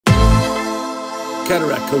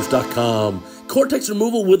CataractCoach.com. Cortex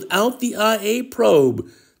removal without the IA probe.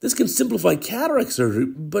 This can simplify cataract surgery,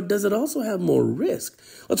 but does it also have more risk?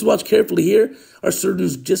 Let's watch carefully here. Our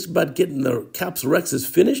surgeon's just about getting the capsulorhexis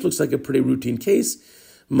finished. Looks like a pretty routine case.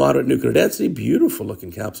 Moderate nuclear density, beautiful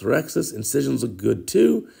looking capsulorhexis. Incisions look good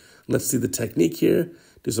too. Let's see the technique here.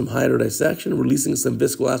 Do some hydrodissection, releasing some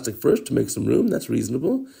viscoelastic first to make some room. That's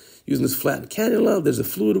reasonable. Using this flattened cannula, there's a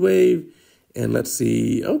fluid wave. And let's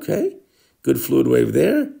see, okay, good fluid wave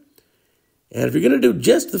there. And if you're going to do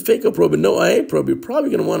just the phaco probe and no IA probe, you're probably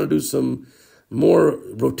going to want to do some more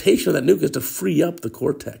rotation of that nucleus to free up the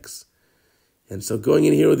cortex. And so going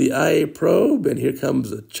in here with the IA probe, and here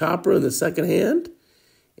comes a chopper in the second hand.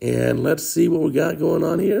 And let's see what we got going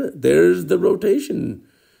on here. There's the rotation.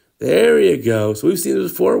 There you go. So we've seen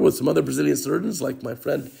this before with some other Brazilian surgeons like my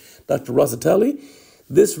friend Dr. Rosatelli.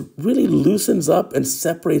 This really loosens up and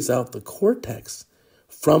separates out the cortex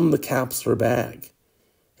from the capsular bag.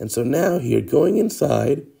 And so now here, going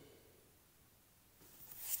inside,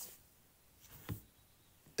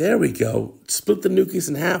 there we go. Split the nucleus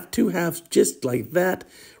in half, two halves, just like that.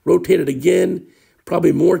 Rotate it again,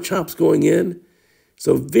 probably more chops going in.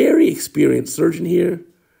 So very experienced surgeon here.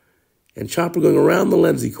 And chopper going around the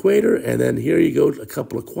lens equator, and then here you go, a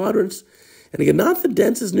couple of quadrants. And again, not the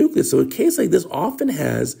densest nucleus. So a case like this often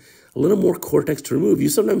has a little more cortex to remove. You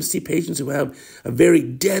sometimes see patients who have a very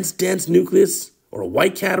dense nucleus, or a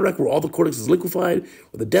white cataract where all the cortex is liquefied,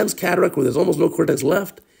 or a dense cataract where there's almost no cortex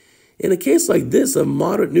left. In a case like this, a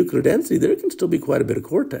moderate nuclear density, there can still be quite a bit of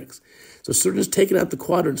cortex. So surgeons taking out the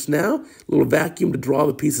quadrants now, a little vacuum to draw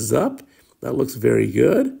the pieces up. That looks very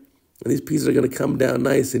good. And these pieces are going to come down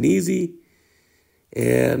nice and easy.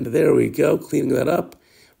 And there we go, cleaning that up.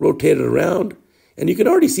 Rotate it around. And you can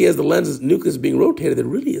already see as the lens's nucleus is being rotated, there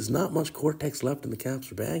really is not much cortex left in the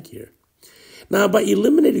capsular bag here. Now, by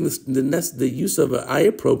eliminating the use of an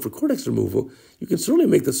IA probe for cortex removal, you can certainly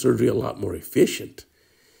make the surgery a lot more efficient.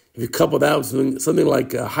 If you couple that with something like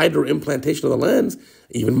hydroimplantation of the lens,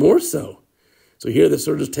 even more so. So here the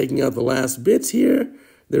surgeon's taking out the last bits here.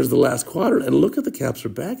 There's the last quadrant, and look at the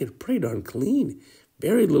capsular bag. It's pretty darn clean.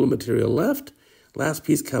 Very little material left. Last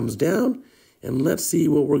piece comes down, and let's see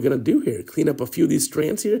what we're going to do here. Clean up a few of these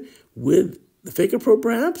strands here with the phaco probe,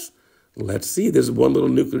 perhaps. Let's see. There's one little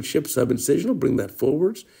nuclear chip sub-incisional. Bring that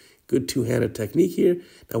forwards. Good two-handed technique here.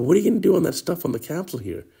 Now, what are you going to do on that stuff on the capsule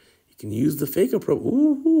here? You can use the phaco probe.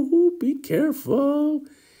 Ooh, be careful.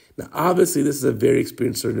 Now, obviously, this is a very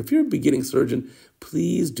experienced surgeon. If you're a beginning surgeon,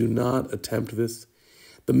 please do not attempt this.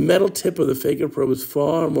 The metal tip of the phaco probe is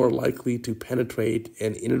far more likely to penetrate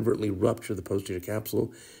and inadvertently rupture the posterior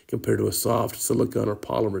capsule compared to a soft silicone or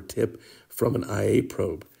polymer tip from an IA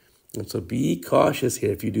probe. And so be cautious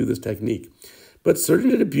here if you do this technique. But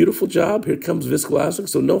surgeon did a beautiful job. Here comes viscoelastic,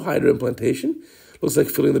 so no hydroimplantation. Looks like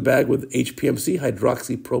filling the bag with HPMC,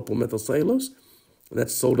 hydroxypropylmethylcellulose. And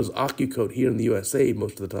that's sold as OcuCoat here in the USA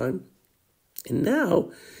most of the time. And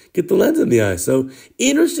now, get the lens in the eye. So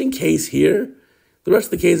interesting case here. The rest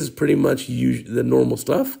of the case is pretty much the normal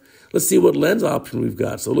stuff. Let's see what lens option we've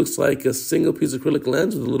got. So it looks like a single piece of acrylic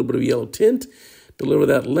lens with a little bit of yellow tint. Deliver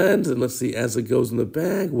that lens, and let's see, as it goes in the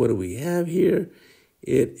bag, what do we have here?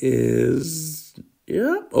 It is,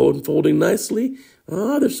 unfolding nicely.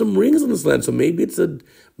 There's some rings on this lens, so maybe it's a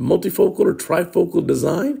multifocal or trifocal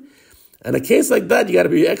design. And a case like that, you got to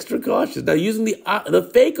be extra cautious. Now, using the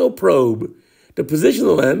phaco probe to position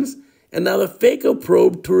the lens, and now the phaco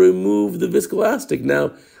probe to remove the viscoelastic.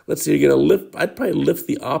 Now, let's see, you're going to lift, I'd probably lift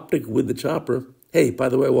the optic with the chopper. Hey, by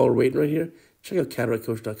the way, while we're waiting right here, check out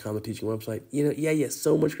CataractCoach.com, the teaching website.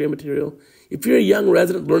 So much great material. If you're a young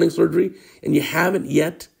resident learning surgery and you haven't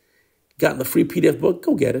yet gotten the free PDF book,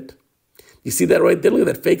 go get it. You see that right there? Look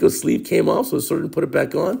at that phaco sleeve came off, so the surgeon put it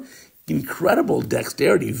back on. Incredible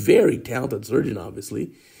dexterity. Very talented surgeon,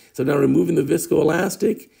 obviously. So now removing the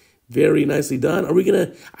viscoelastic. Very nicely done.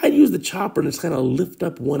 I'd use the chopper and just kind of lift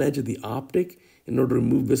up one edge of the optic in order to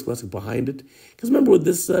remove viscoelastic behind it. Because remember, with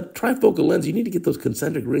this trifocal lens, you need to get those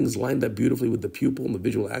concentric rings lined up beautifully with the pupil and the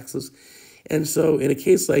visual axis. And so in a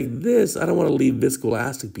case like this, I don't want to leave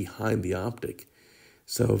viscoelastic behind the optic.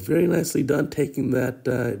 So very nicely done, taking that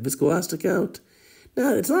viscoelastic out.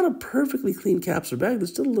 Now, it's not a perfectly clean capsular bag.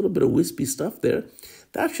 There's still a little bit of wispy stuff there.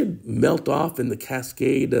 That should melt off in the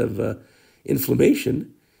cascade of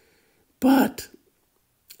inflammation. But,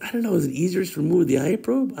 I don't know, is it easier to remove the IA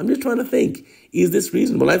probe? I'm just trying to think, is this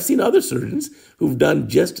reasonable? I've seen other surgeons who've done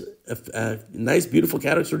just a nice, beautiful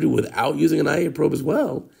cataract surgery without using an IA probe as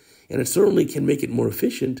well. And it certainly can make it more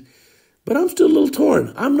efficient. But I'm still a little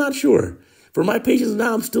torn. I'm not sure. For my patients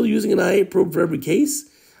now, I'm still using an IA probe for every case.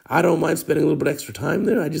 I don't mind spending a little bit extra time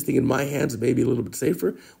there. I just think in my hands it may be a little bit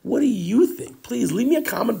safer. What do you think? Please leave me a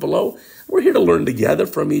comment below. We're here to learn together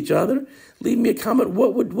from each other. Leave me a comment.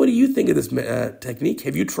 What do you think of this technique?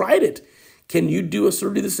 Have you tried it? Can you do a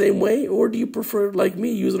surgery the same way, or do you prefer, like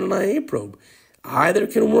me, using an IA probe? Either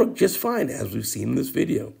can work just fine, as we've seen in this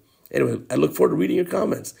video. Anyway, I look forward to reading your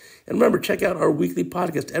comments. And remember, check out our weekly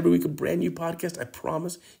podcast. Every week, a brand new podcast. I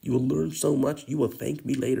promise you will learn so much. You will thank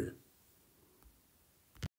me later.